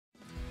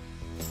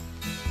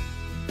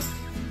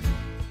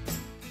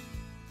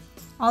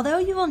Although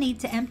you will need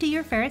to empty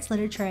your ferret's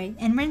litter tray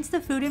and rinse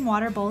the food and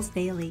water bowls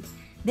daily,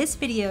 this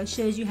video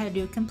shows you how to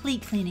do a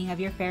complete cleaning of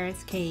your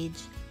ferret's cage.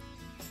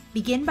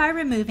 Begin by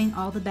removing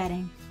all the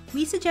bedding.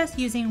 We suggest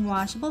using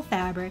washable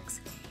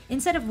fabrics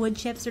instead of wood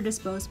chips or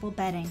disposable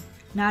bedding.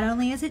 Not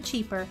only is it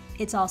cheaper,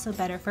 it's also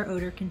better for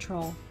odor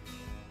control.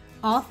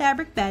 All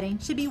fabric bedding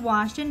should be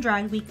washed and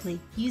dried weekly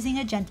using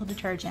a gentle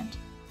detergent.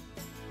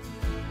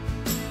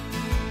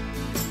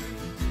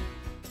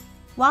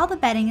 While the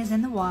bedding is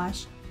in the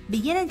wash,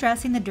 begin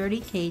addressing the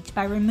dirty cage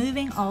by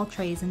removing all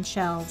trays and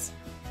shelves.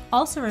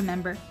 Also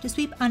remember to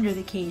sweep under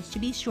the cage to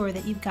be sure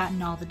that you've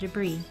gotten all the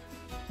debris.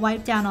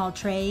 Wipe down all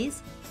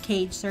trays,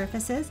 cage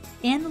surfaces,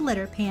 and the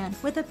litter pan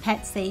with a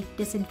pet-safe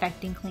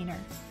disinfecting cleaner.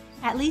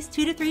 At least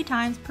 2 to 3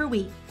 times per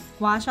week,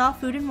 wash all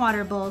food and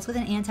water bowls with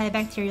an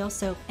antibacterial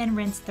soap and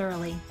rinse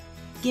thoroughly.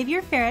 Give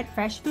your ferret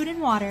fresh food and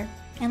water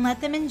and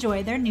let them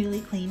enjoy their newly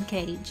clean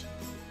cage.